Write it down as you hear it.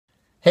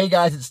Hey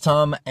guys, it's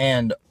Tom,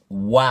 and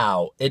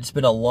wow, it's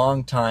been a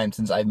long time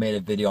since I've made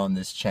a video on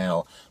this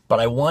channel, but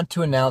I want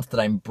to announce that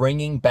I'm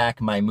bringing back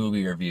my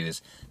movie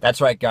reviews. That's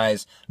right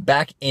guys,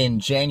 back in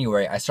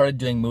January I started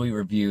doing movie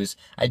reviews.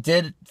 I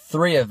did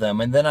 3 of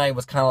them, and then I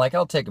was kind of like,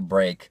 I'll take a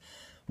break.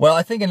 Well,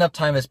 I think enough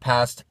time has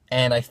passed,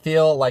 and I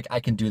feel like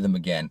I can do them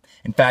again.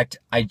 In fact,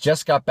 I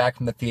just got back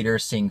from the theater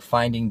seeing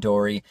Finding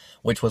Dory,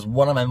 which was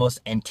one of my most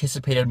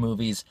anticipated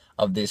movies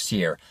of this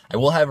year. I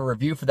will have a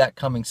review for that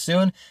coming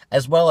soon,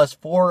 as well as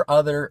 3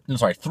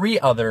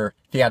 other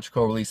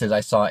theatrical releases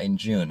I saw in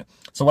June.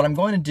 So what I'm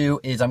going to do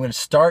is I'm going to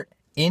start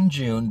in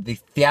June, the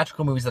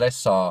theatrical movies that I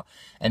saw,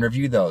 and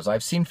review those.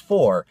 I've seen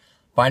 4.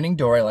 Finding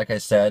Dory, like I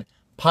said,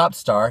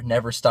 POPSTAR,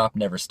 Never Stop,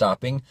 Never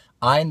Stopping,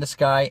 Eye in the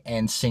Sky,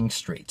 and Sing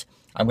Street.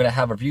 I'm gonna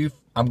have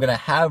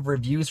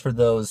reviews for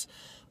those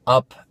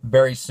up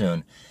very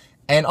soon.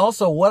 And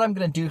also, what I'm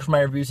gonna do for my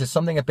reviews is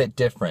something a bit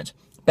different.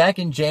 Back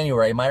in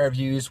January, my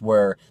reviews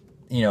were,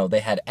 they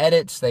had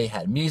edits, they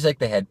had music,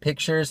 they had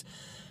pictures.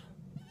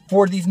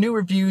 For these new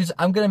reviews,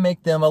 I'm gonna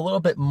make them a little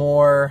bit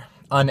more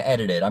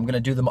unedited. I'm gonna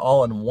do them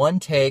all in one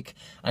take.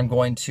 I'm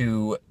going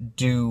to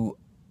do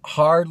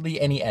hardly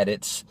any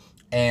edits,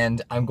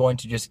 and I'm going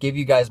to just give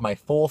you guys my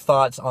full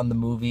thoughts on the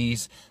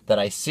movies that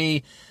I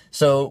see.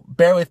 So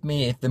bear with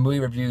me if the movie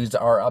reviews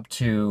are up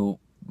to,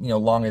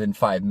 longer than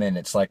 5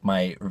 minutes like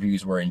my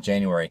reviews were in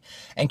January.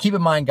 And keep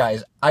in mind,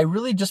 guys, I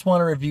really just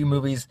want to review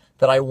movies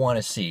that I want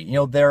to see.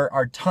 There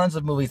are tons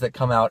of movies that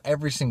come out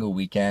every single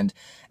weekend,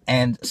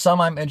 and some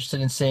I'm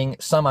interested in seeing,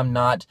 some I'm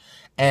not,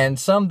 and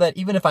some that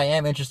even if I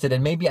am interested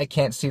in, maybe I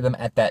can't see them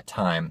at that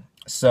time.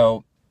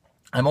 So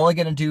I'm only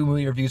going to do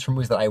movie reviews for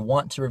movies that I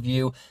want to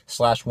review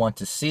 / want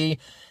to see.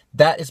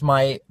 That's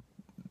what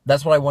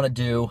I want to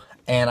do,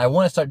 and I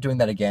want to start doing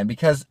that again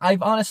because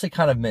I've honestly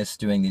kind of missed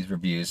doing these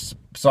reviews.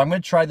 So I'm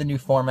going to try the new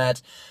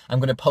format. I'm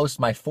going to post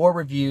my 4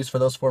 reviews for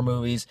those 4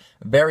 movies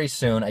very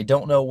soon. I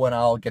don't know when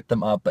I'll get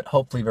them up, but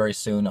hopefully very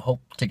soon. I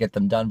hope to get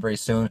them done very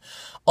soon.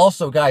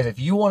 Also, guys, if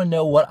you want to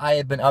know what I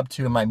have been up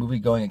to in my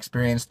movie-going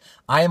experience,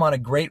 I am on a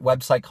great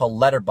website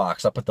called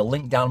Letterboxd. I'll put the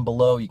link down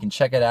below. You can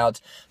check it out.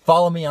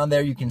 Follow me on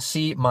there. You can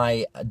see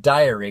my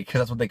diary, because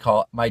that's what they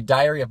call it, my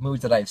diary of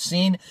movies that I've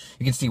seen.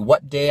 You can see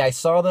what day I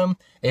saw them,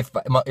 if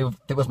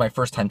it was my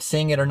first time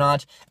seeing it or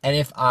not, and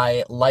if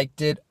I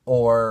liked it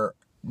or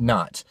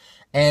not.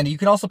 And you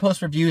can also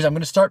post reviews. I'm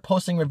going to start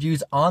posting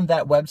reviews on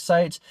that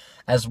website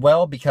as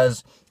well,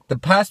 because the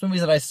past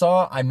movies that I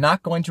saw, I'm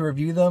not going to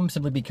review them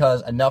simply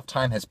because enough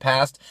time has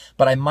passed,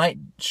 but I might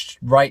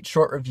write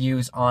short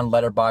reviews on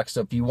Letterboxd.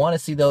 So if you want to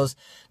see those,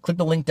 click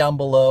the link down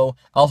below.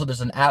 Also,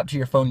 there's an app to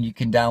your phone you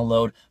can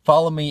download.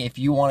 Follow me if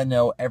you want to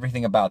know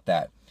everything about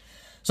that.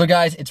 So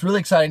guys, it's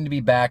really exciting to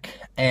be back,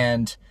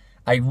 and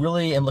I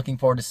really am looking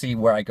forward to see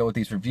where I go with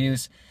these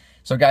reviews.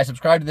 So guys,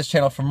 subscribe to this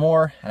channel for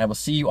more, and I will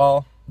see you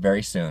all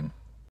very soon.